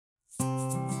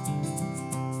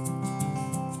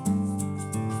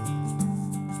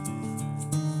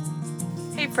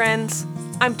Hey friends,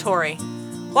 I'm Tori.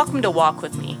 Welcome to Walk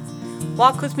With Me.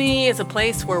 Walk With Me is a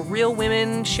place where real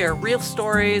women share real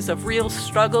stories of real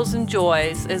struggles and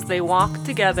joys as they walk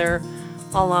together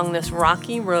along this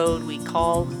rocky road we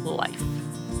call life.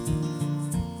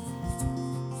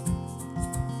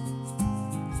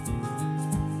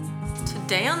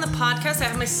 Today on the podcast, I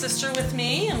have my sister with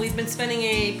me, and we've been spending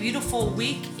a beautiful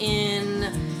week in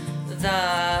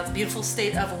the beautiful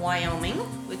state of Wyoming,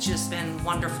 which has been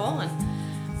wonderful and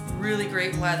really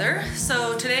great weather.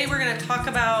 So today we're going to talk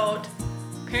about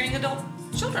parenting adult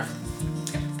children.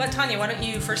 But Tanya, why don't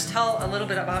you first tell a little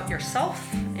bit about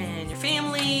yourself and your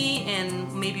family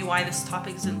and maybe why this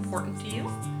topic is important to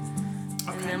you.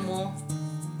 Okay. And then we'll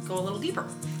go a little deeper.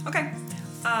 Okay.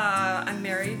 I'm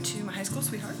married to my high school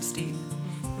sweetheart, Steve.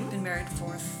 We've been married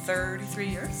for 33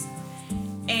 years.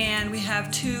 And we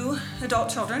have two adult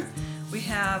children. We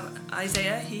have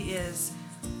Isaiah. He is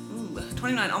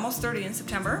 29, almost 30 in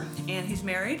September, and he's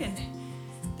married, and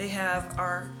they have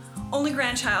our only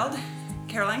grandchild,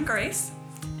 Caroline Grace,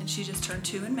 and she just turned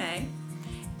 2 in May,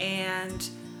 and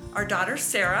our daughter,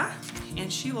 Sarah,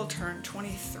 and she will turn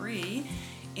 23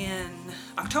 in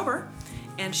October,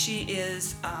 and she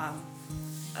is a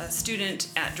student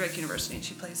at Drake University, and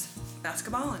she plays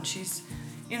basketball, and she's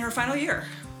in her final year.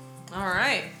 All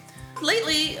right.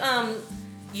 Lately,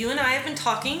 you and I have been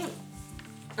talking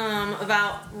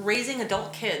about raising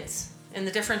adult kids and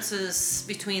the differences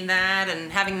between that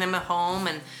and having them at home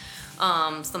and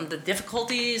some of the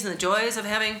difficulties and the joys of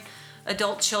having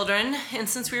adult children. And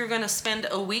since we were going to spend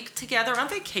a week together on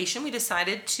vacation, we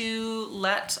decided to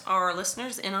let our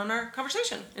listeners in on our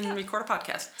conversation and record a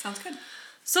podcast. Sounds good.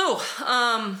 So,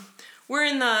 we're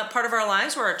in the part of our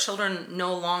lives where our children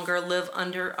no longer live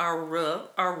under our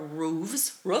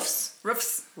roofs. Okay.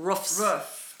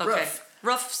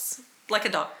 Roofs. Like a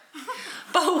dog.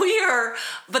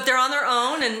 But they're on their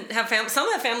own and have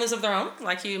some have families of their own,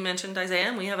 like you mentioned, Isaiah,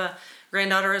 and we have a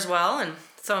granddaughter as well, and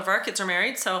some of our kids are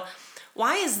married. So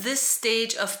why is this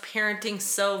stage of parenting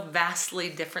so vastly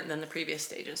different than the previous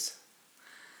stages?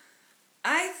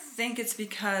 I think it's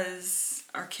because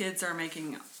our kids are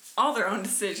making all their own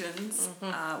decisions.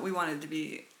 Mm-hmm. We wanted to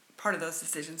be part of those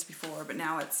decisions before, but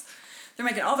now they're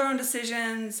making all their own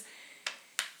decisions,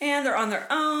 and they're on their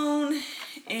own,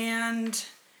 and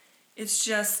it's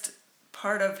just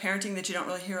part of parenting that you don't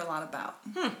really hear a lot about.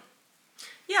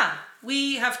 Yeah,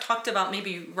 we have talked about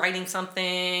maybe writing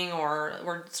something, or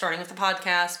we're starting with a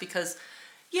podcast because,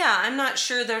 I'm not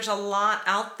sure there's a lot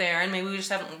out there, and maybe we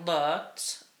just haven't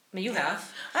looked. I mean, you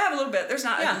have. I have a little bit. There's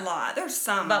not a lot. There's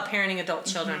some. About parenting adult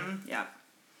children. Mm-hmm. Yeah.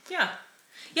 Yeah.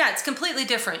 Yeah, it's completely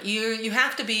different.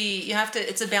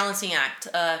 It's a balancing act,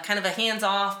 kind of a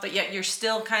hands-off, but yet you're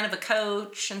still kind of a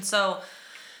coach. And so,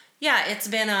 it's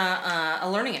been a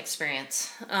learning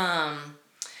experience.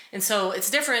 And so it's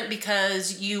different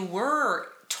because you were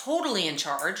totally in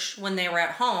charge when they were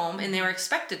at home and they were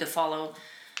expected to follow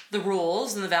the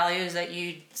rules and the values that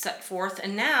you set forth.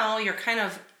 And now you're kind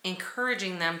of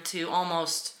encouraging them to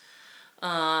almost,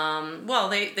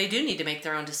 they do need to make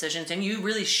their own decisions, and you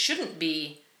really shouldn't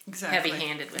be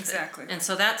heavy-handed with it. And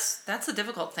so that's a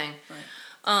difficult thing.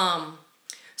 Right.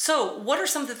 So what are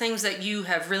some of the things that you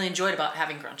have really enjoyed about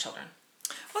having grown children?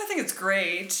 Well, I think it's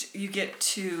great. You get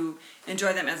to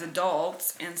enjoy them as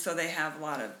adults, and so they have a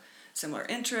lot of similar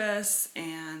interests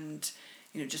and,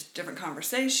 just different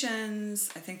conversations.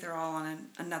 I think they're all on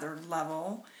another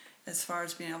level as far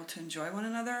as being able to enjoy one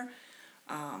another.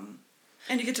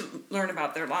 And you get to learn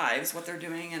about their lives, what they're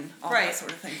doing, and all that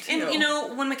sort of thing, too.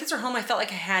 And, when my kids were home, I felt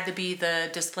like I had to be the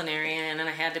disciplinarian, and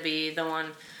I had to be the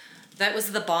one that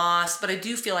was the boss. But I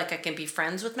do feel like I can be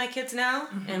friends with my kids now,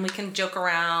 and we can joke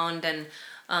around and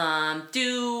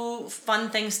do fun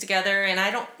things together, and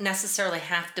I don't necessarily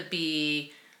have to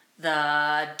be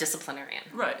the disciplinarian.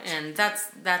 Right. And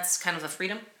that's kind of the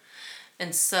freedom.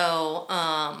 And so...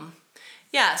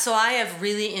 so I have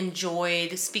really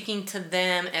enjoyed speaking to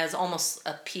them as almost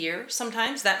a peer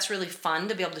sometimes. That's really fun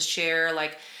to be able to share,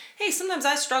 like, hey, sometimes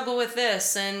I struggle with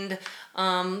this, and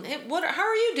how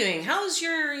are you doing? How's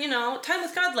your, time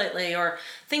with God lately? Or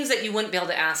things that you wouldn't be able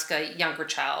to ask a younger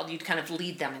child. You'd kind of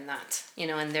lead them in that,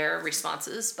 in their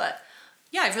responses. But,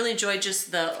 I've really enjoyed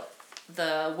just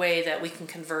the way that we can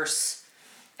converse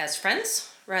as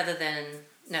friends rather than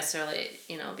necessarily,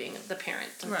 being the parent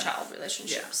and child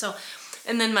relationship. Yeah. So...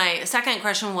 And then my second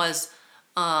question was,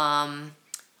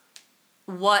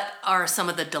 what are some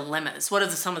of the dilemmas? What are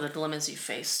some of the dilemmas you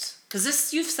faced?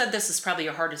 Because you've said this is probably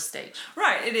your hardest stage.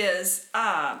 Right, it is.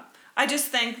 I just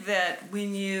think that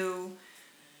when you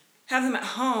have them at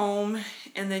home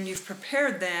and then you've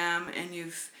prepared them and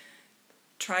you've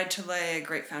tried to lay a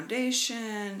great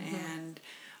foundation and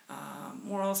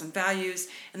morals and values,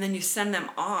 and then you send them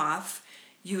off,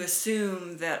 you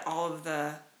assume that all of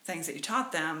the things that you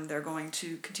taught them, they're going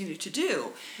to continue to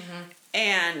do.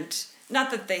 And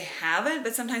not that they haven't,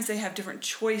 but sometimes they have different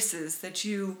choices that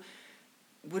you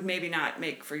would maybe not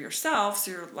make for yourself.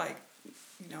 So you're like,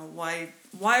 why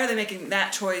are they making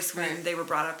that choice when they were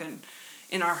brought up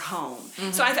in our home?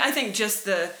 So I think just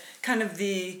the kind of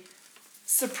the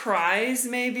surprise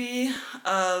maybe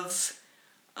of,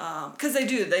 because they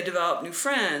develop new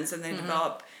friends, and they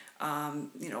develop,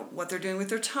 what they're doing with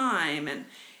their time.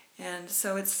 And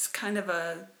so it's kind of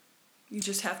you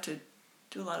just have to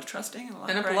do a lot of trusting and a lot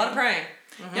of praying. A lot of praying.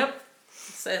 Yep.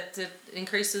 So it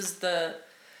increases the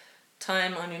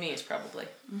time on your knees, probably.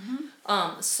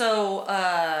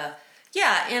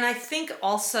 And I think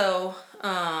also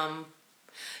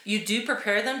you do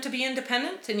prepare them to be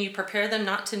independent, and you prepare them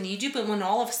not to need you, but when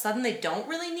all of a sudden they don't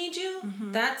really need you,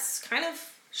 that's kind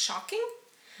of shocking.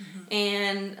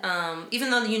 And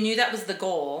even though you knew that was the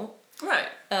goal, right?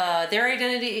 Their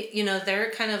identity,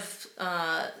 their kind of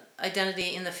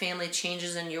identity in the family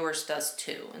changes, and yours does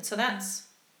too. And so that's,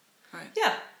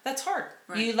 that's hard.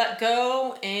 Right. You let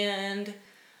go and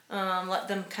let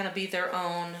them kind of be their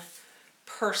own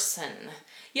person.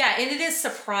 Yeah, and it is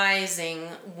surprising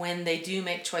when they do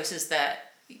make choices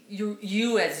that you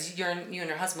and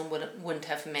your husband wouldn't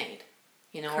have made.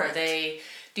 Correct. Or they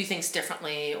do things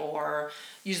differently or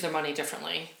use their money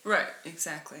differently. Right,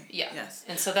 exactly. Yeah. Yes.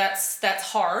 And so that's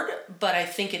hard, but I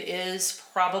think it is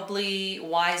probably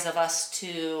wise of us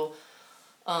to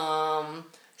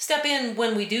step in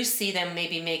when we do see them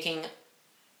maybe making,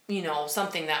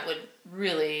 something that would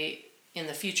really, in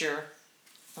the future,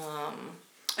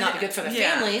 not be good for their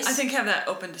families. I think have that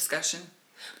open discussion.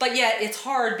 But yet it's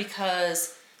hard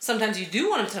because sometimes you do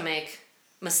want them to make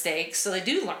mistakes, so they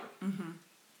do learn.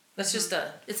 That's just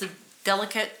it's a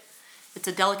delicate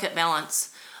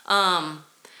balance.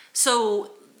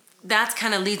 So that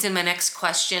kind of leads in my next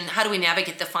question. How do we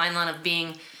navigate the fine line of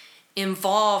being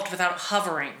involved without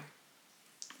hovering?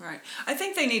 Right. I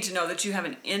think they need to know that you have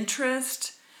an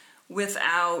interest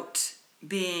without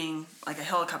being like a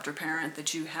helicopter parent,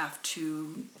 that you have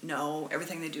to know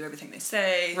everything they do, everything they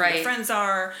say, who their friends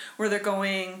are, where they're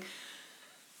going,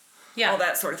 all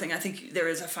that sort of thing. I think there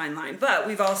is a fine line. But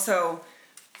we've also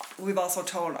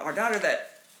told our daughter that,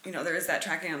 there is that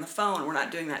tracking on the phone. We're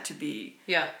not doing that to be,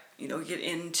 get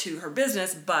into her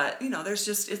business. But,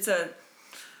 it's a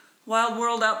wild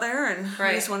world out there, and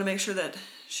we just want to make sure that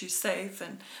she's safe.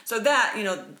 And so that,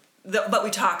 but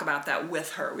we talk about that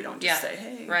with her. We don't just say,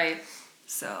 hey. Right.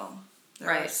 So there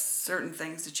are certain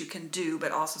things that you can do,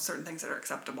 but also certain things that are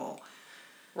acceptable.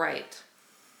 Right.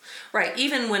 Right.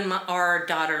 Even when our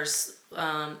daughters,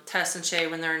 Tess and Shay,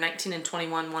 when they're 19 and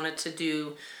 21, wanted to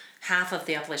do half of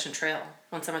the Appalachian Trail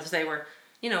one summer, they were,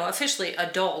 officially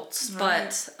adults,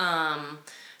 but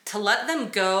to let them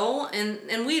go,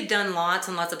 and we had done lots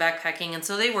and lots of backpacking, and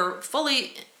so they were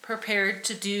fully prepared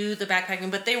to do the backpacking,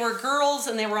 but they were girls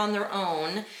and they were on their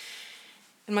own.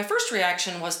 And my first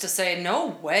reaction was to say, no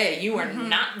way, you are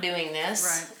not doing this.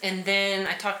 Right. And then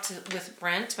I talked with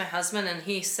Brent, my husband, and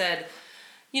he said,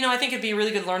 I think it'd be a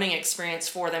really good learning experience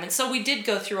for them. And so we did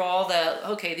go through all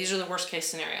these are the worst case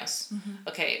scenarios.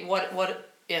 Okay,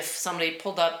 what if somebody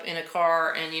pulled up in a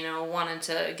car and, wanted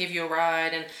to give you a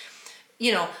ride? And,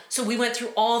 so we went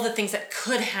through all the things that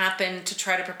could happen to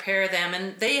try to prepare them.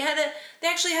 And they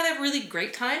actually had a really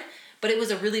great time. But it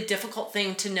was a really difficult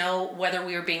thing to know whether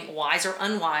we were being wise or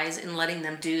unwise in letting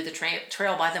them do the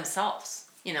trail by themselves,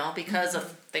 because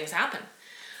of things happen.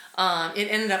 It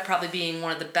ended up probably being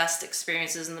one of the best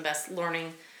experiences and the best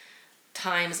learning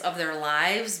times of their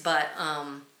lives. But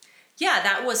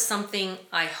that was something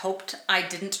I hoped I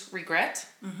didn't regret,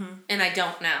 and I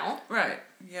don't now. Right,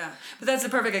 yeah. But that's a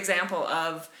perfect example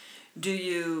of, do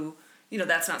you...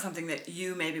 that's not something that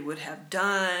you maybe would have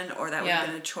done, or that would have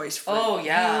been a choice for you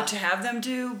to have them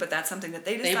do, but that's something that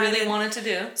they decided. They really wanted to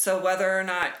do. So whether or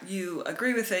not you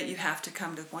agree with it, you have to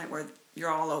come to the point where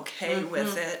you're all okay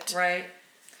with it. Right.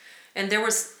 And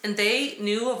they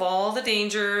knew of all the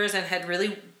dangers and had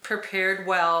really prepared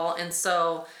well, and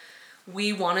so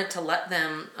we wanted to let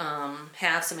them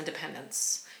have some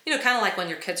independence. Kind of like when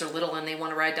your kids are little and they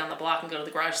want to ride down the block and go to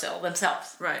the garage sale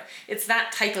themselves. Right. It's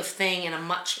that type of thing in a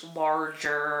much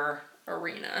larger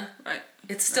arena. Right.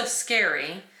 It's still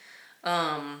scary.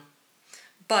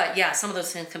 But yeah, some of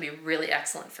those things can be really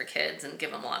excellent for kids and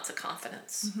give them lots of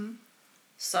confidence.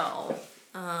 So,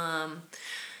 so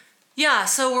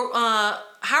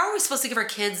how are we supposed to give our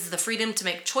kids the freedom to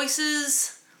make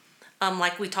choices?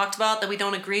 Like we talked about, that we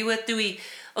don't agree with? Do we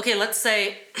okay, let's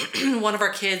say one of our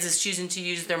kids is choosing to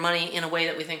use their money in a way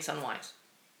that we think is unwise.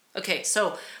 Okay,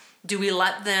 so do we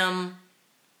let them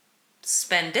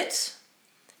spend it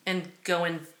and go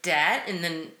in debt and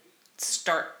then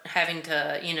start having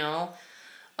to,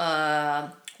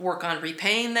 work on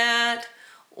repaying that?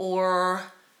 Or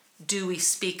do we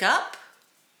speak up?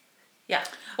 Yeah.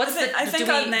 Do we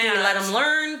let them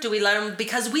learn? Do we let them,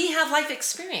 because we have life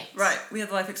experience. Right, we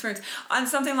have life experience. On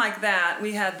something like that,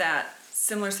 we had that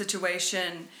similar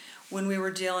situation when we were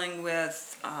dealing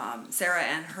with Sarah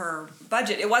and her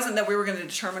budget. It wasn't that we were going to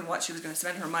determine what she was going to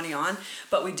spend her money on,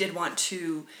 but we did want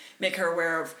to make her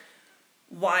aware of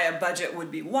why a budget would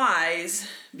be wise,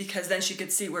 because then she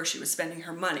could see where she was spending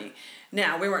her money.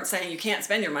 Now, we weren't saying you can't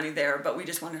spend your money there, but we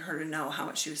just wanted her to know how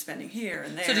much she was spending here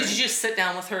and there. So did you just sit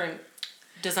down with her and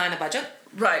design a budget?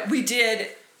 Right. We did,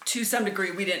 to some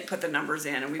degree. We didn't put the numbers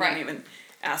in, and we didn't even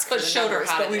ask for the numbers.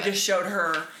 But we just showed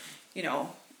her,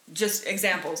 just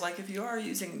examples. Like, if you are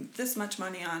using this much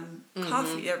money on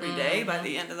coffee every day, by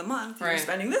the end of the month, you're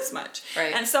spending this much.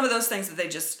 Right. And some of those things that they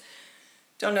just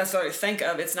don't necessarily think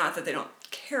of, it's not that they don't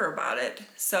care about it.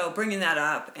 So bringing that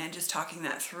up and just talking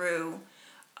that through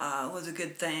was a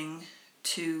good thing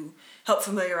to help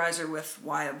familiarize her with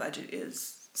why a budget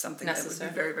is something necessary. That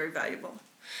would be very, very valuable.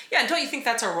 Yeah, and don't you think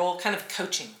that's our role, kind of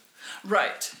coaching?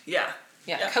 Right, yeah.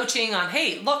 Yeah, coaching on,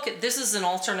 hey, look, this is an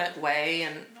alternate way,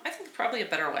 and I think probably a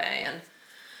better way. And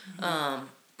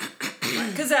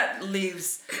because that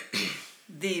leaves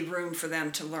the room for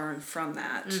them to learn from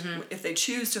that. If they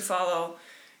choose to follow,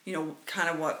 kind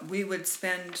of what we would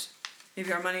spend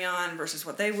maybe our money on versus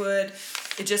what they would,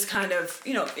 it just kind of,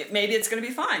 maybe it's going to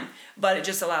be fine, but it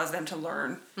just allows them to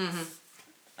learn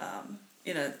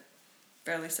in a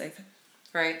fairly safe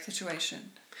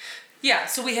situation. Yeah,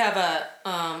 so we have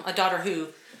a daughter who,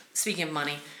 speaking of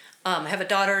money, have a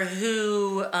daughter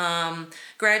who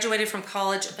graduated from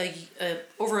college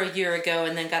over a year ago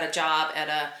and then got a job at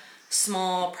a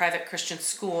small private Christian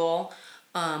school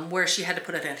where she had to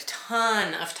put in a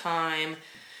ton of time,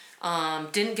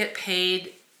 didn't get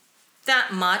paid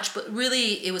that much, but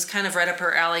really it was kind of right up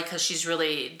her alley because she's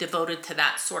really devoted to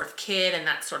that sort of kid and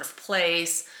that sort of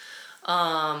place.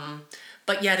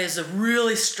 But yet is a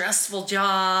really stressful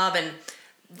job, and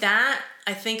that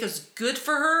I think is good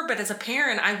for her. But as a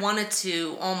parent, I wanted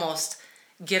to almost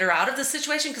get her out of the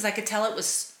situation because I could tell it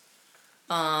was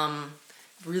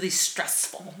really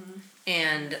stressful.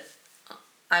 And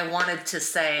I wanted to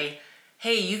say,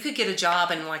 hey, you could get a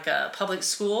job in like a public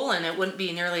school and it wouldn't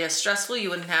be nearly as stressful.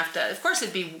 You wouldn't have to, of course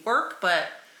it'd be work, but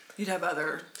you'd have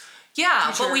other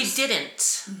teachers. But we didn't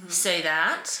say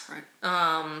that. Right.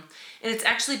 And it's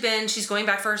actually been, she's going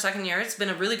back for her second year. It's been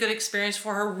a really good experience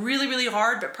for her. Really, really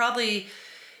hard, but probably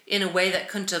in a way that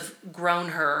couldn't have grown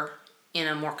her in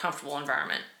a more comfortable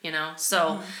environment,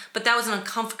 So, but that was an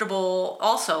uncomfortable,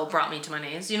 also brought me to my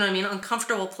knees,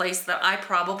 uncomfortable place that I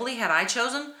probably, had I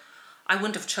chosen, I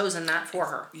wouldn't have chosen that for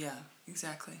her. Yeah,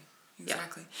 exactly.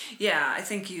 Yeah, I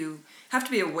think you have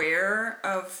to be aware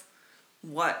of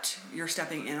what you're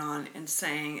stepping in on and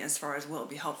saying as far as will it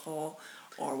be helpful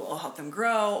or will it help them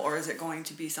grow, or is it going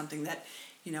to be something that,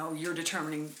 you're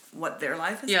determining what their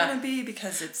life is going to be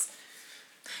because it's...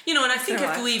 and I think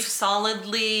if we've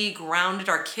solidly grounded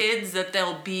our kids that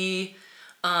they'll be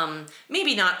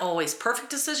maybe not always perfect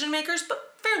decision makers,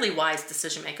 but fairly wise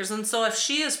decision makers. And so if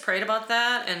she has prayed about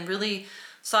that and really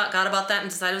sought God about that and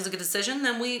decided it was a good decision,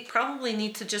 then we probably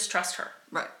need to just trust her.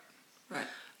 Right.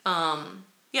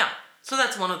 Yeah. So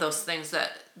that's one of those things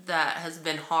that has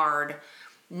been hard,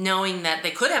 knowing that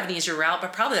they could have an easier route,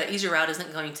 but probably that easier route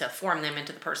isn't going to form them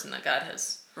into the person that God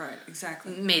has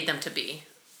made them to be.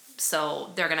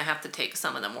 So they're going to have to take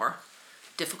some of the more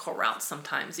difficult routes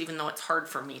sometimes, even though it's hard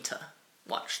for me to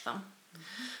watch them.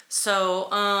 So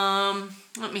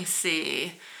let me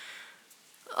see.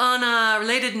 On a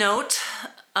related note,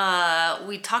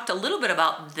 we talked a little bit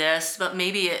about this, but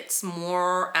maybe it's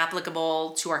more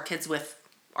applicable to our kids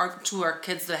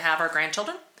that have our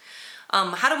grandchildren.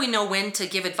 How do we know when to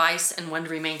give advice and when to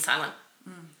remain silent?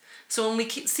 So when we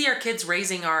see our kids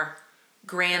raising our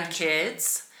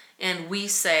grandkids and we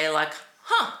say like,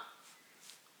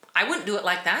 I wouldn't do it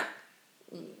like that.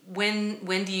 When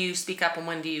do you speak up and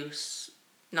when do you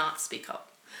not speak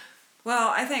up?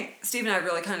 Well, I think Steve and I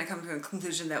really kind of come to a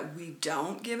conclusion that we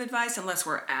don't give advice unless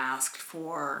we're asked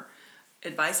for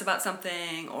advice about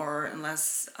something or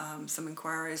unless some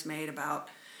inquiry is made about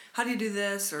how do you do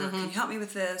this or can you help me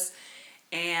with this?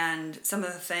 And some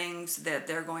of the things that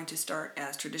they're going to start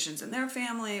as traditions in their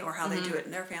family or how they do it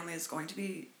in their family is going to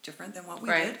be different than what we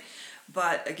did.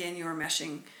 But again, you are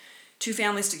meshing two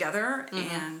families together,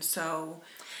 and so.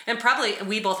 And probably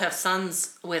we both have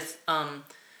sons with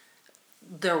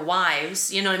their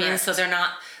wives, you know what I mean? Correct. So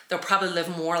they'll probably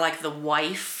live more like the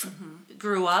wife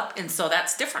grew up, and so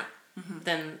that's different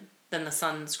than the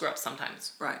sons grew up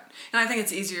sometimes. Right. And I think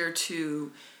it's easier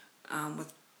to,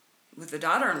 with the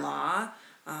daughter-in-law,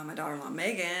 my daughter-in-law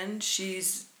Megan,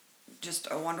 she's just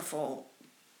a wonderful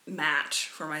match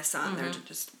for my son. They're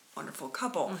just a wonderful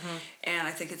couple. And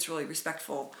I think it's really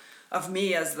respectful of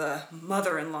me as the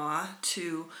mother-in-law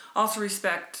to also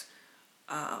respect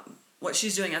what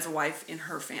she's doing as a wife in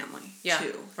her family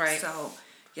too. Right. So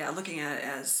looking at it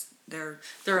as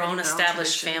their own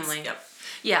established traditions. family. Yep.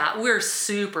 Yeah, we're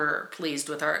super pleased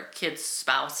with our kids'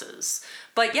 spouses.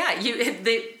 But yeah,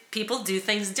 people do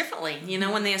things differently, you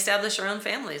know, when they establish their own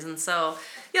families. And so,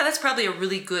 yeah, that's probably a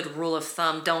really good rule of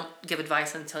thumb. Don't give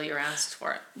advice until you're asked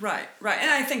for it. Right.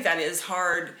 And I think that is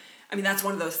hard. I mean, that's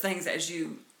one of those things as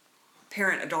you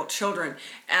parent adult children,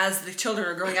 as the children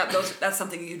are growing up, that's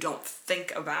something you don't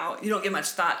think about. You don't give much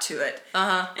thought to it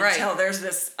until there's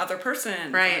this other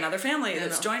person from another family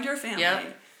that's joined your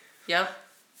family. Yep.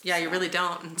 Yeah, you really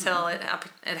don't until it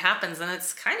happens, and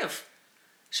it's kind of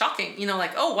shocking. You know,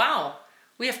 like, oh wow,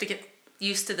 we have to get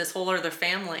used to this whole other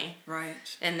family,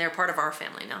 right? And they're part of our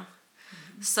family now.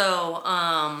 So,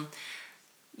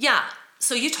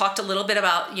 So you talked a little bit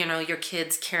about, you know, your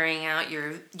kids carrying out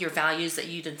your values that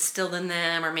you'd instilled in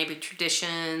them, or maybe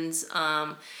traditions.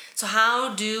 So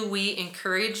how do we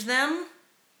encourage them,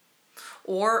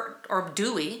 or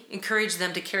do we encourage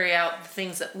them to carry out the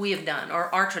things that we have done,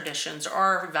 or our traditions, or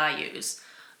our values?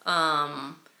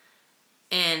 And,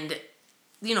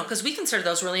 you know, because we consider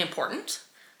those really important.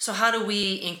 So how do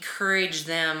we encourage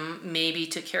them maybe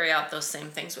to carry out those same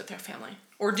things with their family?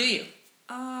 Or do you?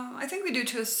 I think we do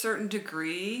to a certain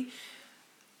degree.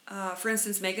 For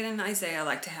instance, Megan and Isaiah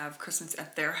like to have Christmas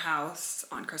at their house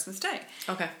on Christmas Day.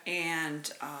 Okay.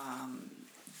 And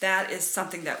that is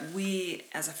something that we,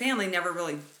 as a family, never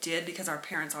really did because our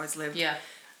parents always lived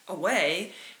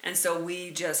away. And so we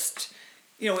just,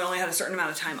 you know, we only had a certain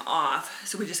amount of time off.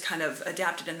 So we just kind of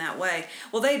adapted in that way.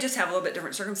 Well, they just have a little bit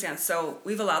different circumstance. So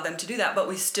we've allowed them to do that. But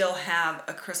we still have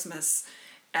a Christmas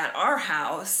at our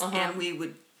house. And we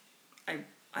would...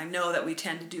 I know that we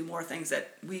tend to do more things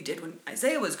that we did when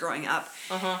Isaiah was growing up.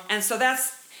 And so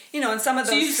that's, you know, and some of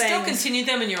those things... So you still continue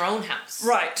them in your own house?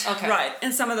 Right. Okay. Right.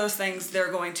 And some of those things they're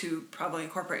going to probably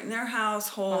incorporate in their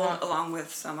household, along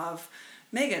with some of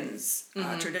Megan's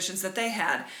traditions that they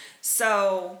had.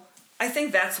 So I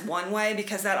think that's one way,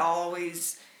 because that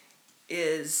always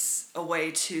is a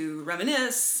way to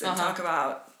reminisce and talk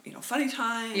about, you know, funny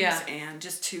times and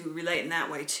just to relate in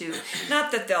that way too.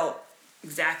 Not that they'll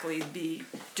exactly be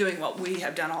doing what we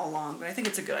have done all along, but I think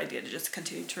it's a good idea to just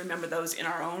continue to remember those in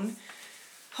our own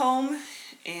home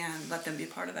and let them be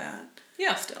part of that.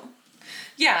 Yeah. Still.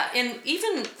 Yeah, and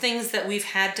even things that we've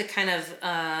had to kind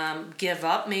of give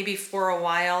up maybe for a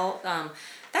while,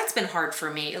 that's been hard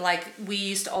for me. Like, we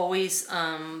used to always,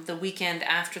 the weekend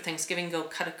after Thanksgiving, go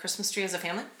cut a Christmas tree as a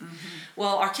family.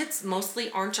 Well, our kids mostly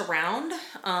aren't around,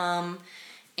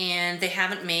 and they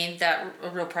haven't made that a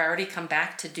real priority come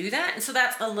back to do that. And so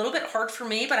that's a little bit hard for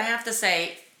me, but I have to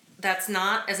say that's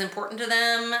not as important to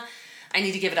them. I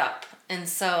need to give it up. And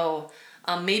so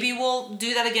maybe we'll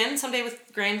do that again someday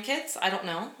with grandkids. I don't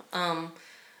know.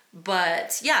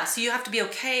 But yeah, so you have to be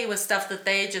okay with stuff that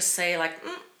they just say like,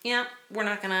 yeah, we're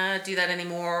not going to do that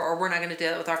anymore, or we're not going to do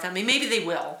that with our family. Maybe they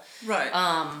will. Right.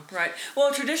 Right.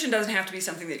 Well, tradition doesn't have to be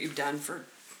something that you've done for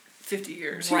 50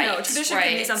 years. Right. You know, tradition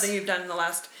can be something you've done in the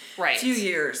last few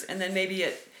years, and then maybe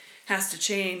it has to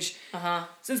change.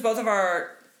 Since both of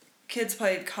our kids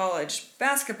played college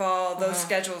basketball, those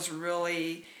schedules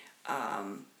really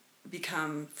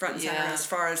become front and center as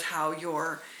far as how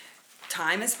your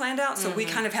time is planned out. So we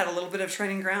kind of had a little bit of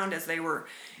training ground as they were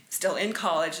still in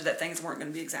college, that things weren't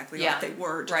going to be exactly like they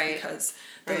were just because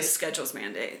those schedules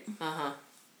mandate.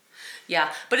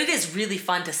 Yeah, but it is really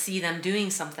fun to see them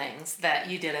doing some things that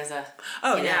you did as a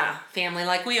family.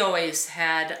 Like, we always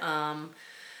had,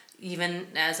 even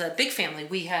as a big family,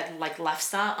 we had like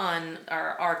lefse on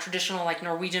our traditional like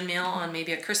Norwegian meal on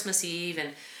maybe a Christmas Eve,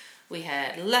 and we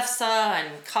had lefse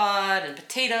and cod and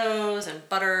potatoes and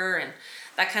butter and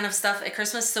that kind of stuff at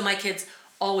Christmas. So my kids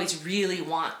always really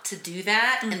want to do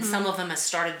that, and some of them have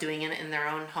started doing it in their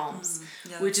own homes,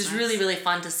 which is really, really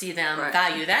fun to see them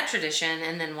value that tradition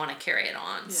and then want to carry it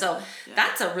on. So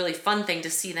that's a really fun thing to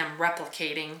see them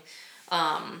replicating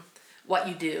what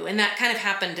you do. And that kind of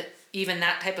happened, even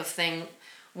that type of thing,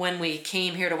 when we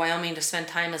came here to Wyoming to spend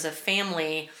time as a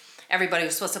family. Everybody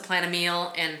was supposed to plan a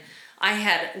meal, and I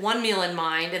had one meal in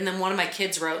mind, and then one of my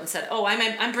kids wrote and said, "Oh,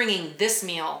 I'm bringing this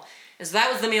meal." And so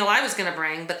that was the meal I was going to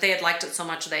bring, but they had liked it so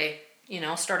much they,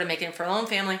 started making it for their own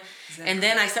family. Exactly. And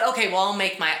then I said, "Okay, well, I'll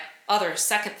make my other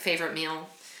second favorite meal."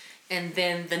 And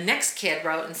then the next kid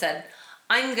wrote and said,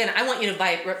 I want you to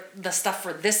buy the stuff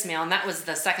for this meal. And that was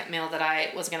the second meal that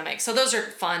I was going to make. So those are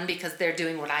fun because they're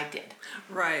doing what I did.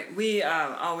 Right. We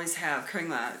always have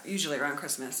Kringla, usually around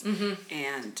Christmas. Mm-hmm.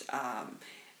 And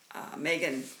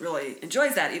Megan really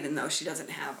enjoys that, even though she doesn't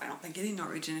have, I don't think, any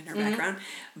Norwegian in her mm-hmm. background.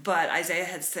 But Isaiah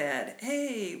had said,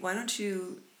 "Hey, why don't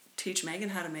you teach Megan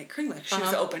how to make Kringla?" She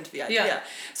was open to the idea. Yeah.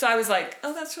 So I was like,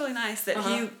 oh, that's really nice that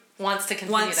he wants to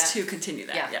continue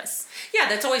that. Yeah. Yes. Yeah,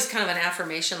 that's always kind of an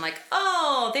affirmation, like,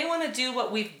 oh, they want to do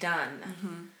what we've done.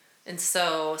 Mm-hmm. And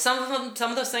so some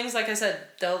of those things, like I said,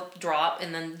 they'll drop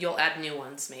and then you'll add new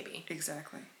ones maybe.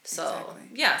 Exactly. So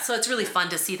yeah, so it's really fun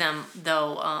to see them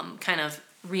though, kind of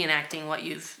reenacting what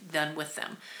you've done with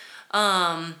them.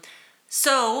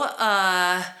 So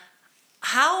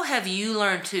how have you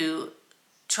learned to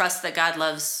trust that God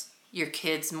loves your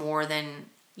kids more than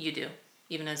you do,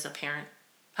 even as a parent?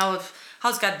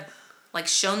 How's God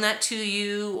shown that to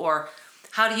you, or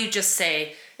how do you just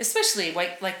say, especially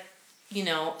like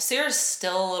Sarah's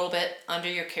still a little bit under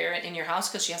your care in your house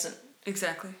because she hasn't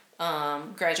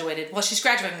graduated. Well, she's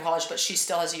graduating from college, but she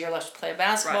still has a year left to play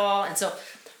basketball. Right. And so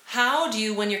how do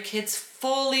you, when your kids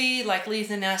fully leave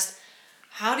the nest,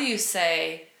 how do you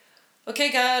say, okay,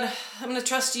 God, I'm going to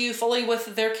trust you fully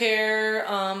with their care,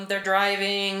 their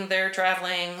driving, their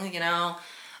traveling,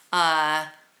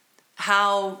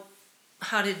 how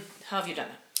have you done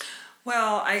it?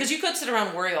 Well, because you could sit around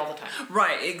and worry all the time.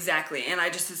 Right, exactly. And I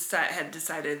just had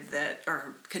decided that,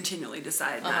 or continually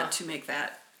decide not to make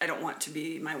that. I don't want to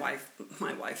be my wife.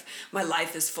 My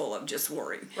life is full of just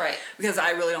worry. Right. Because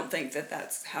I really don't think that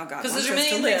that's how God wants us to live. Because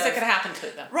there's a million things that could happen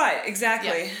to them. Right,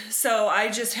 exactly. Yeah. So I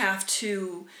just have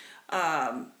to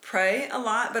pray a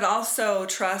lot, but also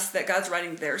trust that God's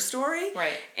writing their story.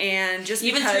 Right. And just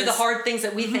even through the hard things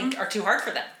that we think are too hard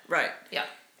for them. Right. Yeah.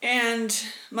 And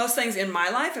most things in my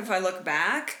life, if I look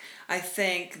back, I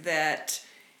think that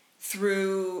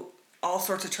through all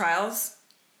sorts of trials,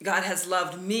 God has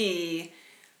loved me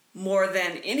more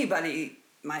than anybody,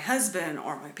 my husband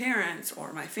or my parents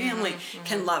or my family,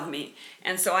 can love me.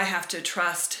 And so I have to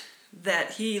trust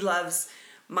that He loves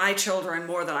my children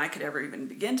more than I could ever even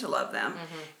begin to love them.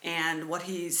 And what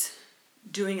He's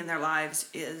doing in their lives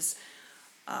is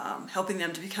helping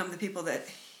them to become the people that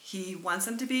He wants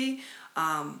them to be.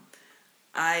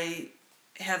 I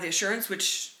have the assurance,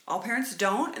 which all parents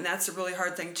don't, and that's a really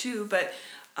hard thing too, but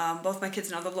both my kids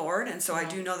know the Lord, and so I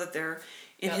do know that they're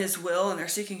in His will and they're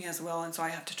seeking His will, and so I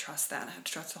have to trust that. I have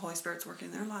to trust the Holy Spirit's working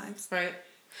in their lives. Right.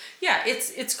 Yeah,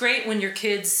 it's great when your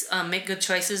kids make good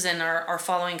choices and are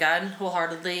following God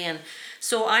wholeheartedly. And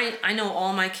so I know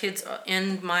all my kids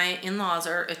and my in-laws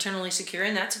are eternally secure,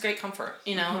 and that's a great comfort,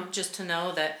 just to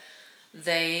know that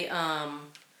they,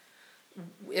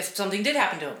 if something did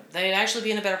happen to them, they'd actually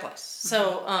be in a better place.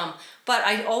 So, but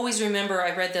I always remember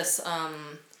I read this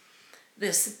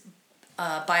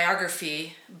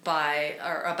biography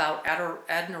about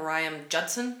Adoniram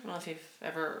Judson. I don't know if you've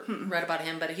ever read about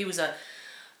him, but he was a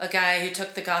guy who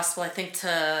took the gospel, I think,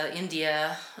 to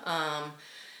India,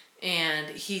 and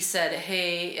he said,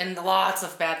 hey, and lots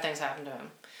of bad things happened to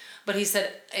him. But he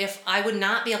said, if I would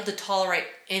not be able to tolerate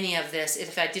any of this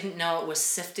if I didn't know it was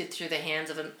sifted through the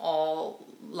hands of an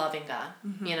all-loving God,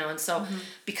 and so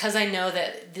because I know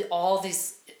that all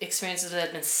these experiences that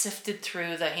have been sifted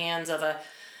through the hands of an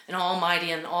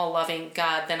almighty and all-loving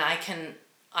God, then I can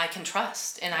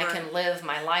trust and I can live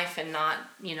my life and not,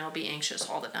 be anxious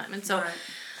all the time. And so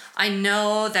I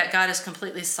know that God is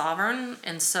completely sovereign,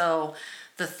 and so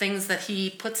the things that He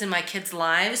puts in my kids'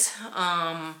 lives,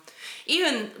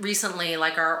 even recently,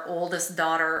 like our oldest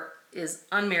daughter is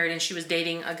unmarried and she was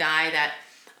dating a guy that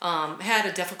had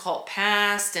a difficult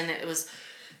past, and it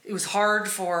was hard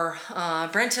for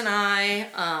Brent and I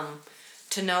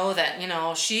to know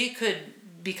that, she could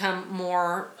become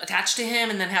more attached to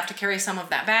him and then have to carry some of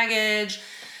that baggage.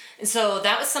 And so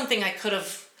that was something I could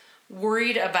have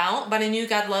worried about, but I knew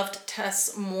God loved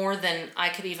Tess more than I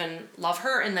could even love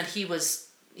her, and that he was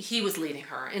leading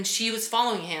her and she was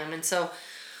following Him. And so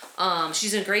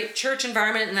she's in a great church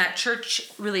environment, and that church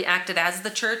really acted as the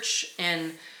church,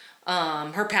 and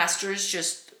her pastors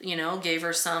just gave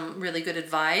her some really good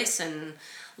advice and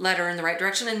led her in the right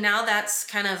direction. And now that's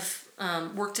kind of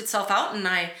worked itself out, and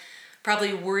I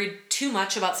probably worried too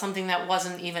much about something that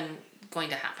wasn't even going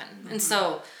to happen. And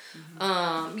so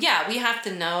we have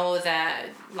to know that,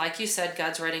 like you said,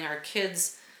 God's writing our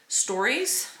kids'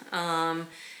 stories, and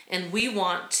and we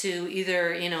want to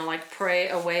either, like pray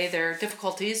away their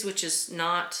difficulties, which is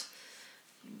not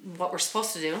what we're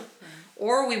supposed to do,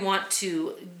 or we want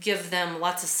to give them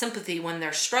lots of sympathy when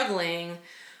they're struggling,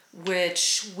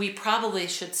 which we probably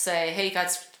should say, hey,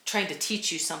 God's trying to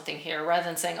teach you something here, rather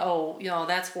than saying, oh,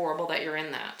 that's horrible that you're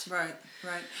in that. Right.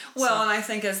 Well, and I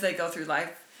think as they go through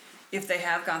life, if they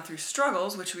have gone through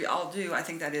struggles, which we all do, I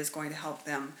think that is going to help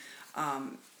them,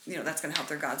 that's going to help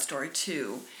their God story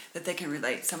too, that they can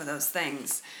relate some of those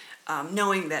things,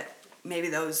 knowing that maybe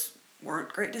those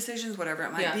weren't great decisions, whatever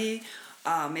it might be.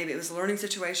 Maybe it was a learning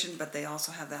situation, but they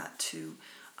also have that to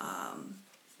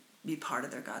be part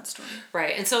of their God story.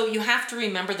 Right. And so you have to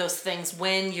remember those things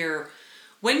when your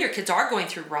kids are going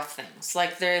through rough things,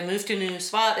 like they moved to a new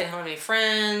spot, they don't have any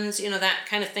friends, that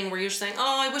kind of thing where you're saying,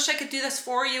 oh, I wish I could do this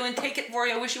for you and take it for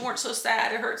you. I wish you weren't so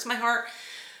sad. It hurts my heart.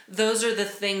 Those are the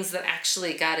things that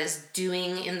actually God is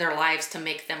doing in their lives to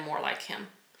make them more like Him.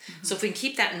 Mm-hmm. So if we can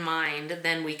keep that in mind,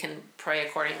 then we can pray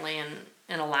accordingly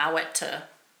and allow it to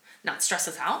not stress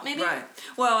us out, maybe? Right.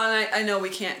 Well, and I know we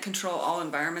can't control all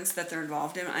environments that they're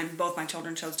involved in. Both my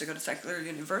children chose to go to secular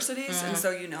universities, and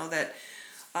so that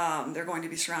they're going to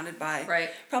be surrounded by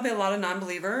probably a lot of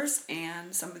non-believers,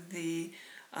 and some of the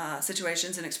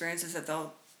situations and experiences that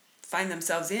they'll find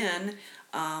themselves in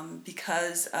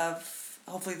because of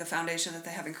hopefully the foundation that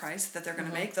they have in Christ, that they're going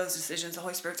to make those decisions. The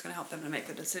Holy Spirit's going to help them to make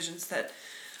the decisions that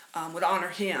would honor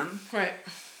Him. Right.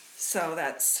 So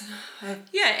that's and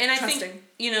trusting. I think,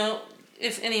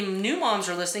 if any new moms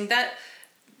are listening, that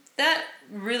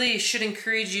really should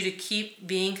encourage you to keep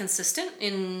being consistent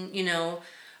in,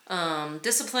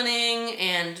 disciplining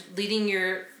and leading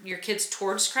your kids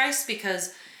towards Christ,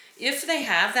 because if they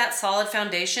have that solid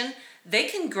foundation, they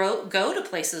can go to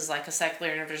places like a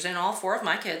secular university, and all 4 of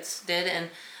my kids did, and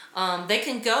they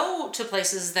can go to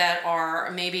places that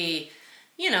are maybe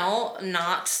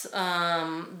not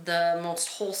the most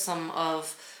wholesome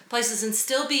of places, and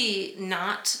still be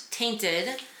not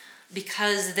tainted,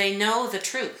 because they know the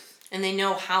truth and they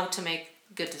know how to make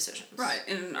good decisions. Right.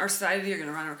 In our society, you're going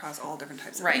to run across all different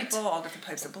types of people, all different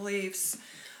types of beliefs.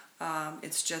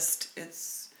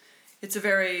 It's a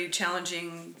very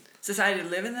challenging society to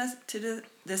live in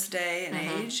this day and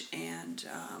age, and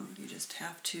you just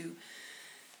have to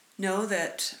know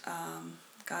that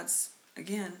God's,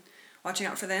 again, watching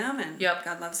out for them, and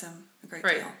God loves them a great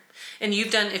deal. And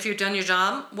if you've done your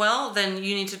job well, then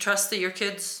you need to trust that your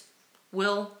kids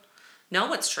will know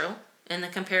what's true, and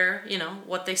then compare,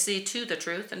 what they see to the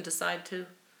truth, and decide to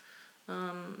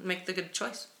make the good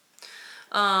choice.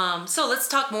 So let's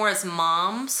talk more as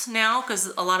moms now,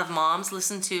 because a lot of moms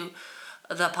listen to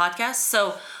the podcast.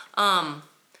 So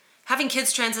having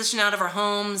kids transition out of our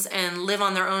homes and live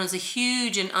on their own is a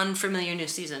huge and unfamiliar new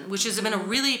season, which has been a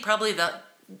really probably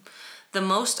the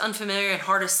most unfamiliar and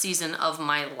hardest season of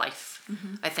my life,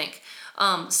 I think.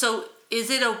 So is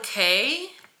it okay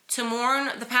to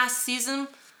mourn the past season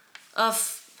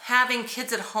of having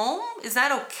kids at home? Is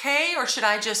that okay? Or should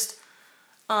I just,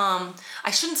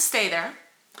 I shouldn't stay there.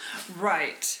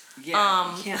 Right.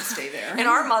 Yeah, you can't stay there. And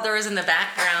our mother is in the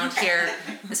background here.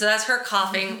 So that's her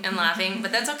coughing and laughing,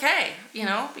 but that's okay,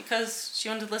 because she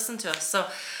wanted to listen to us. So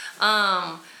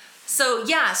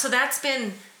that's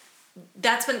been,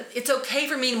 it's okay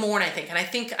for me to mourn, I think. And I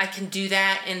think I can do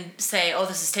that and say, oh,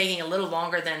 this is taking a little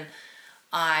longer than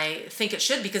I think it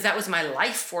should, because that was my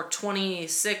life for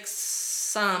 26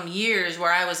 some years,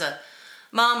 where I was a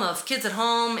mom of kids at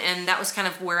home, and that was kind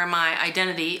of where my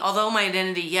identity, although my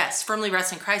identity, yes, firmly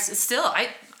rests in Christ, it's still, I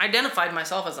identified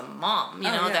myself as a mom,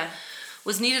 that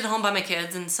was needed at home by my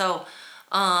kids. And so,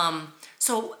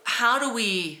 so how do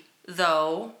we,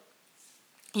 though,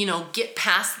 get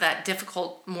past that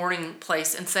difficult mourning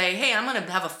place and say, hey, I'm going to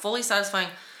have a fully satisfying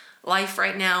life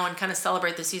right now and kind of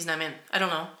celebrate the season I'm in? I don't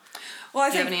know. Well,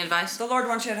 Do you have any advice? The Lord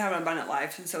wants you to have an abundant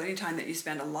life, and so anytime that you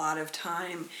spend a lot of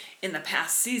time in the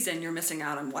past season, you're missing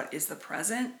out on what is the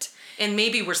present. And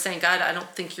maybe we're saying, God, I don't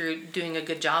think you're doing a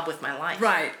good job with my life.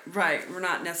 Right. We're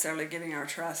not necessarily giving our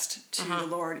trust to the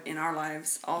Lord in our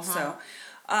lives also.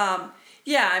 I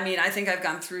think I've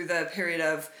gone through the period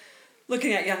of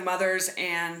looking at young mothers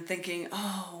and thinking,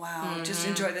 oh, wow, just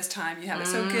enjoy this time. You have it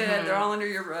so good. They're all under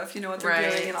your roof. You know what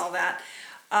they're doing and all that.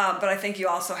 But I think you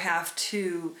also have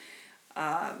to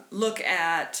look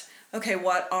at, okay,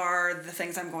 what are the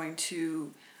things I'm going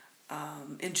to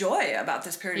enjoy about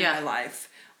this period of my life?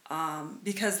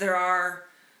 Because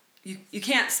you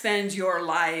can't spend your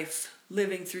life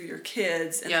living through your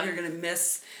kids, and then you're going to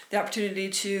miss the opportunity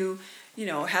to,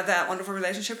 have that wonderful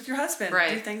relationship with your husband.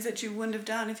 Do things that you wouldn't have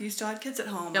done if you still had kids at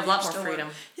home. You have a lot more freedom.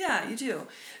 Yeah, you do.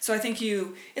 So I think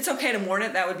it's okay to mourn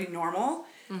it. That would be normal.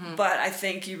 But I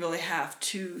think you really have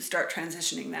to start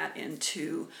transitioning that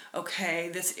into, okay,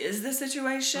 this is the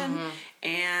situation,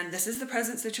 and this is the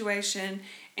present situation,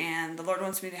 and the Lord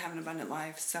wants me to have an abundant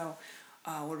life. So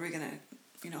what are we going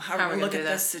to, how are we going to look at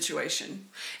this situation?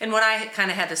 And what I kind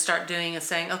of had to start doing is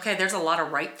saying, okay, there's a lot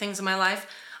of right things in my life.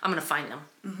 I'm going to find them.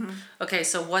 Okay,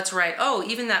 so what's right? Oh,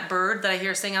 even that bird that I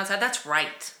hear sing outside, that's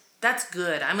right. That's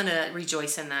good. I'm going to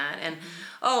rejoice in that. And,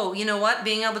 oh, you know what?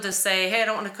 Being able to say, hey, I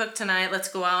don't want to cook tonight. Let's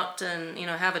go out and,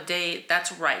 have a date.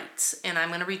 That's right. And I'm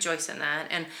going to rejoice in that.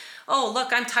 And, oh,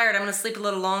 look, I'm tired. I'm going to sleep a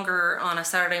little longer on a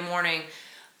Saturday morning.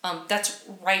 That's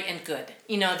right and good.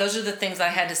 Those are the things that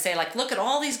I had to say. Like, look at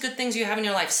all these good things you have in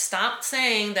your life. Stop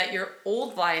saying that your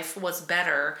old life was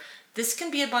better. This can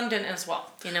be abundant as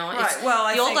well. Right.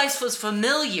 Well, the old life was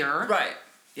familiar. Right.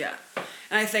 Yeah.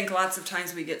 And I think lots of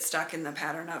times we get stuck in the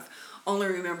pattern of only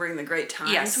remembering the great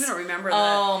times. Yes. We don't remember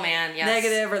the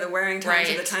negative or the wearing times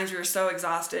or the times we were so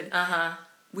exhausted.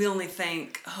 We only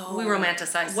think, we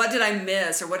romanticize. What did I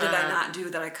miss or what did I not do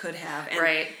that I could have?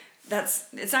 And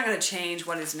it's not going to change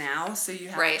what is now. So you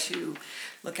have to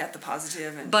look at the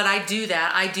positive. But I do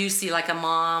that. I do see like a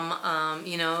mom,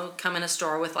 come in a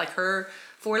store with like her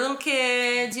 4 little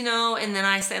kids, and then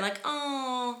I say like,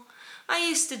 oh, I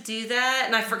used to do that.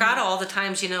 And I forgot all the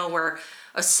times, where it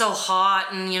was so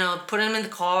hot and, putting them in the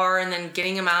car and then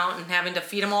getting them out and having to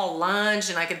feed them all lunch.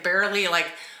 And I could barely like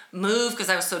move because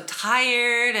I was so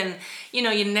tired. And,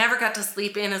 you never got to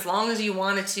sleep in as long as you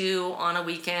wanted to on a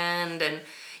weekend. And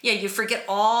yeah, you forget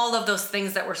all of those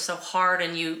things that were so hard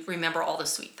and you remember all the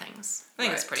sweet things. I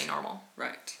think it's pretty normal.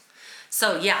 Right.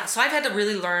 So I've had to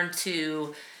really learn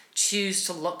to choose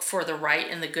to look for the right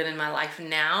and the good in my life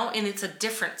now, and it's a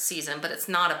different season, but it's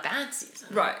not a bad season.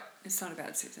 Right. It's not a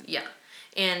bad season. Yeah.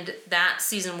 And that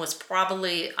season was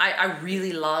probably, I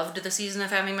really loved the season of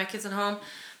having my kids at home,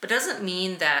 but it doesn't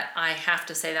mean that I have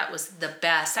to say that was the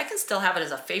best. I can still have it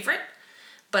as a favorite,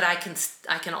 but I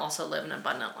can also live an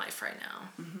abundant life right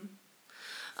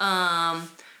now.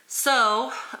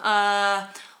 So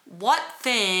what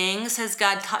things has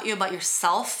God taught you about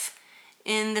yourself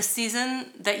in this season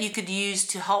that you could use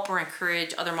to help or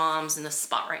encourage other moms in this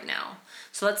spot right now?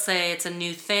 So let's say it's a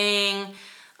new thing.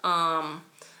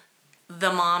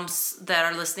 The moms that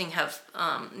are listening have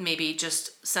maybe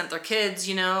just sent their kids,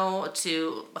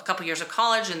 to a couple years of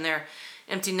college and they're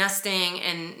empty nesting,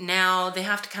 and now they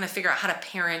have to kind of figure out how to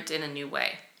parent in a new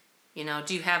way.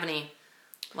 Do you have any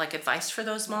advice for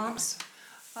those moms?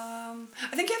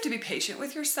 I think you have to be patient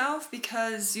with yourself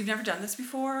because you've never done this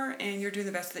before and you're doing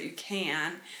the best that you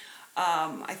can.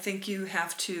 I think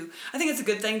it's a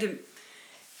good thing to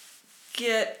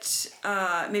get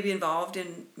maybe involved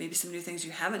in maybe some new things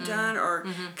you haven't done or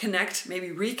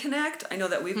reconnect. I know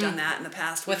that we've done that in the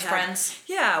past. With friends?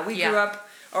 Yeah, we grew up,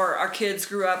 or our kids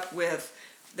grew up with,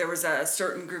 there was a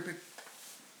certain group of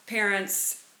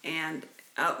parents and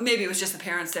maybe it was just the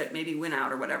parents that maybe went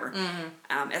out or whatever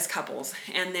as couples.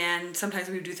 And then sometimes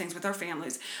we would do things with our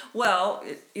families. Well,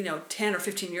 10 or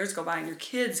 15 years go by and your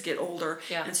kids get older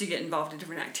and so you get involved in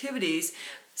different activities.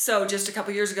 So just a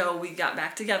couple years ago, we got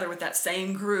back together with that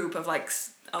same group of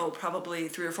probably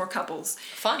 3 or 4 couples.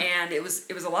 Fun. And it was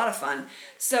a lot of fun.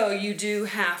 So you do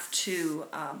have to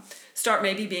start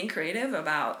maybe being creative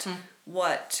about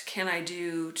what can I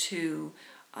do to...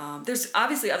 there's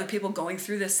obviously other people going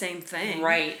through the same thing.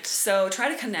 Right. So try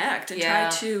to connect and try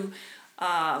to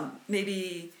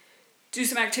maybe do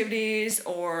some activities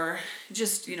or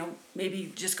just,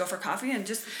 maybe just go for coffee and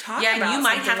just talk about something. Yeah, and you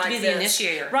might have to be the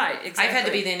initiator. Right, exactly. I've had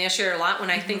to be the initiator a lot when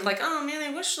I think oh man,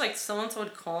 I wish so-and-so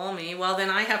would call me. Well, then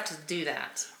I have to do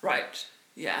that. Right.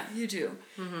 Yeah, you do.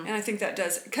 And I think that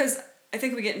does, because I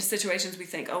think we get into situations we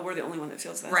think, we're the only one that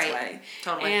feels that way. Right,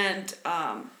 totally. And,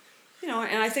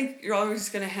 and I think you're always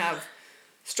going to have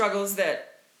struggles that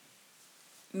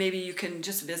maybe you can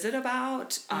just visit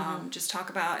about, just talk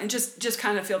about, and just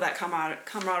kind of feel that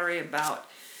camaraderie about,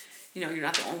 you're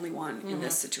not the only one in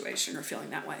this situation or feeling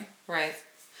that way. Right.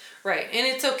 Right. And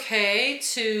it's okay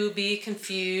to be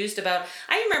confused about,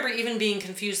 I remember even being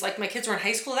confused, my kids were in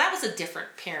high school, that was a different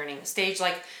parenting stage.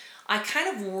 I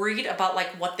kind of worried about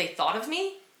what they thought of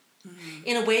me.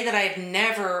 In a way that I had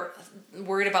never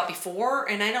worried about before,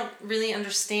 and I don't really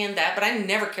understand that, but I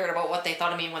never cared about what they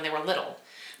thought of me when they were little.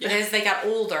 Yeah. But as they got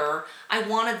older, I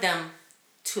wanted them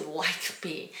to like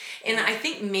me. And I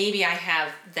think maybe I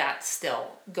have that still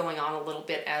going on a little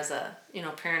bit as a,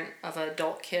 parent of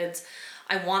adult kids.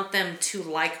 I want them to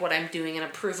like what I'm doing and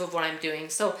approve of what I'm doing.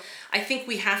 So I think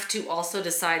we have to also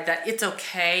decide that it's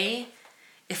okay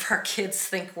if our kids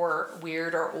think we're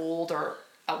weird or old or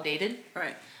outdated.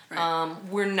 Right.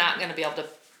 We're not going to be able to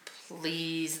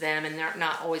please them, and they're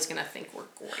not always going to think we're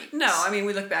great. No, I mean,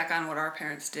 we look back on what our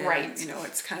parents did. Right. And,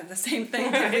 it's kind of the same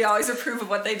thing. Right. We always approve of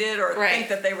what they did or think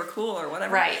that they were cool or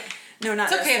whatever. Right. No,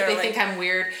 not It's okay necessarily. if they think I'm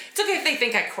weird. It's okay if they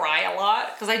think I cry a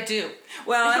lot, because I do.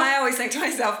 Well, and I always think to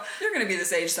myself, you're going to be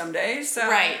this age someday. So,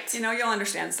 right. You'll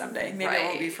understand someday. Maybe it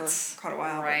won't be for quite a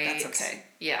while, but that's okay.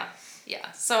 Yeah.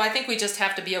 Yeah. So I think we just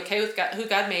have to be okay with who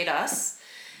God made us.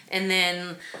 And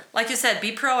then, like you said,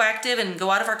 be proactive and go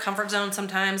out of our comfort zone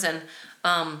sometimes and,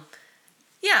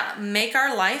 make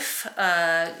our life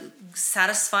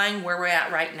satisfying where we're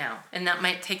at right now. And that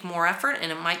might take more effort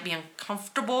and it might be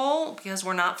uncomfortable because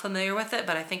we're not familiar with it,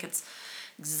 but I think it's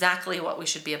exactly what we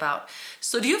should be about.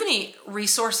 So do you have any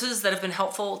resources that have been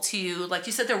helpful to you? Like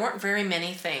you said, there weren't very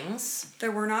many things.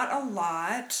 There were not a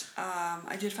lot.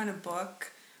 I did find a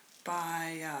book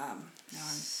by...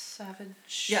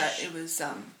 Savage. Yeah, it was...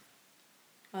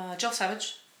 Jill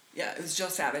Savage. Yeah, it was Jill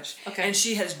Savage. Okay. And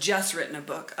she has just written a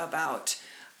book about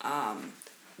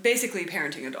basically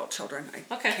parenting adult children.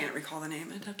 I can't recall the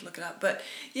name. I'd have to look it up. But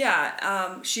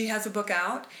yeah, she has a book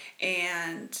out,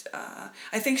 and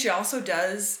I think she also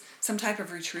does some type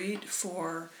of retreat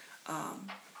for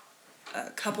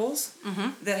couples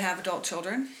that have adult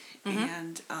children,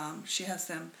 and she has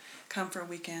them come for a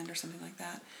weekend or something like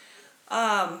that.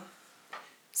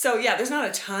 So yeah, there's not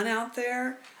a ton out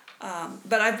there.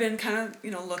 But I've been kind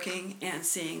of, looking and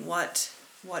seeing what's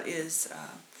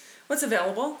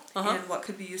available and what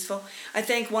could be useful. I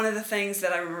think one of the things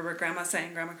that I remember Grandma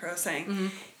Crow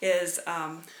saying is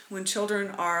when children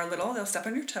are little, they'll step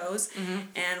on your toes,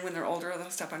 and when they're older,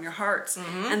 they'll step on your hearts.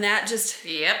 And that just,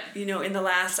 in the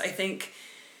last, I think,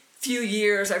 few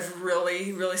years, I've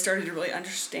really, really started to really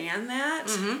understand that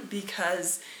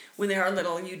because when they are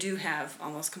little, you do have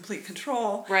almost complete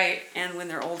control. Right. And when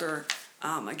they're older...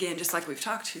 again, just like we've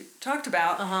talked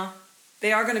about,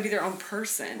 they are going to be their own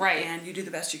person, right? And you do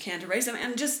the best you can to raise them.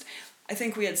 And I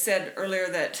think we had said earlier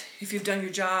that if you've done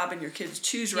your job and your kids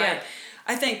choose right,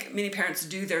 I think many parents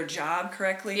do their job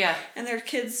correctly, and their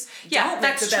kids don't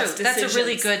make the best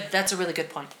decisions. That's a really good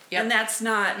point. Yep. And that's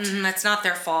not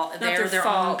their fault. They're their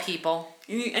own people.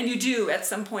 And you do at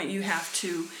some point you have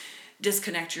to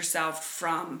disconnect yourself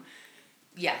from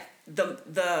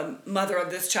the mother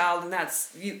of this child, and that's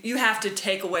you have to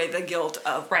take away the guilt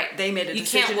of they made a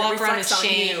decision. You can't walk around with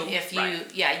shame if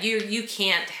you you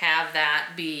can't have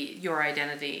that be your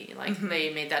identity. Like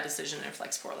they made that decision and it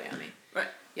reflects poorly on me. Right.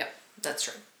 Yep, that's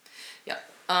true. Yep.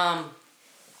 And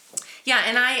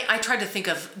I tried to think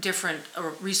of different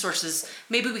resources.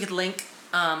 Maybe we could link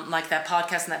like that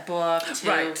podcast and that book to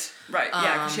right.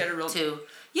 Yeah, because she had a real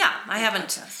I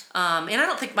haven't, and I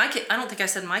don't think I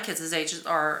said my kids' ages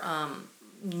are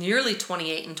nearly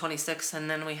 28 and 26, and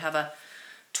then we have a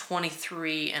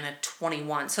 23 and a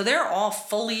 21. So they're all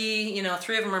fully,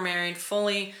 3 of them are married,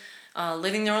 fully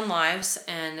living their own lives,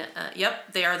 and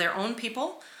they are their own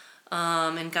people,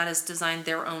 and God has designed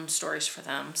their own stories for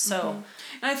them. So,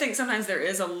 and I think sometimes there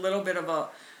is a little bit of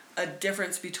a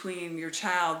difference between your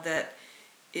child that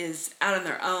is out on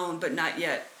their own but not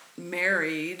yet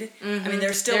married. I mean,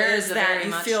 there still is that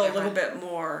you feel a little bit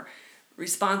more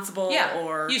responsible,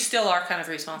 or you still are kind of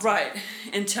responsible, right?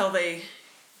 Until they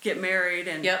get married,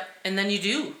 and and then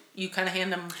you kind of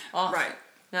hand them off, right?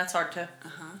 That's hard too.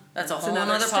 That's a whole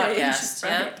other podcast,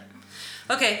 right? Yep.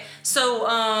 Okay, so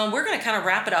we're gonna kind of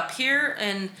wrap it up here,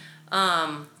 and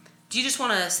do you just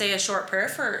want to say a short prayer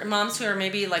for moms who are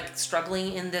maybe like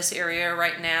struggling in this area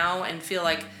right now and feel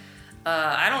like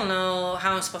I don't know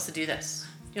how I'm supposed to do this?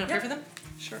 You want to pray for them?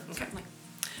 Sure. Okay.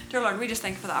 Dear Lord, we just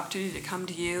thank you for the opportunity to come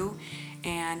to you,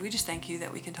 and we just thank you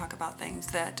that we can talk about things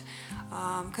that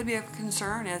could be a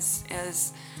concern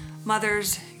as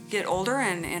mothers get older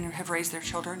and have raised their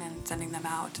children and sending them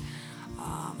out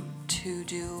to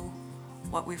do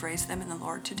what we've raised them in the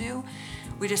Lord to do.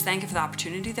 We just thank you for the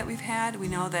opportunity that we've had. We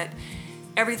know that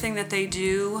everything that they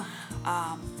do,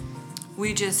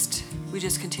 we just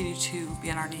continue to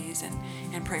be on our knees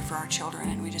and pray for our children,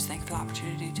 and we just thank you for the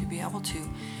opportunity to be able to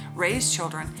raise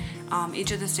children.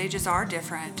 Each of the stages are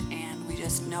different, and we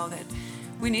just know that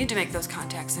we need to make those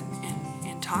contacts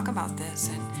and talk about this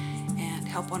and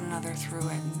help one another through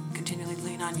it and continually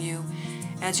lean on you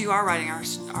as you are writing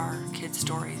our kids'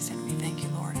 stories. And we thank you,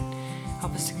 Lord, and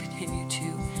help us to continue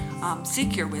to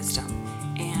seek your wisdom.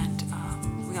 And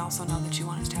we also know that you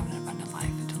want us to have an abundant life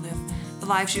and to live the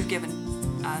lives you've given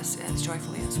us as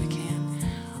joyfully as we can.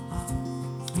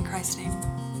 In Christ's name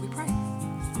we pray.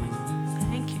 Amen.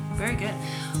 Thank you. Very good.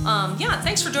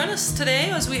 Thanks for joining us today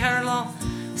as we had our little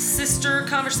sister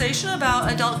conversation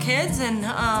about adult kids, and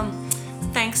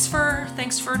thanks for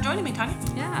joining me, Tanya.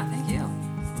 Yeah, thank you.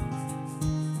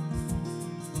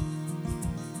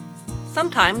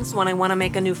 Sometimes when I want to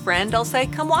make a new friend, I'll say,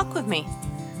 "Come walk with me."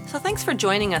 So thanks for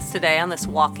joining us today on this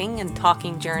walking and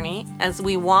talking journey as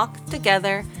we walk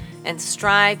together and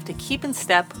strive to keep in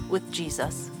step with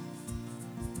Jesus.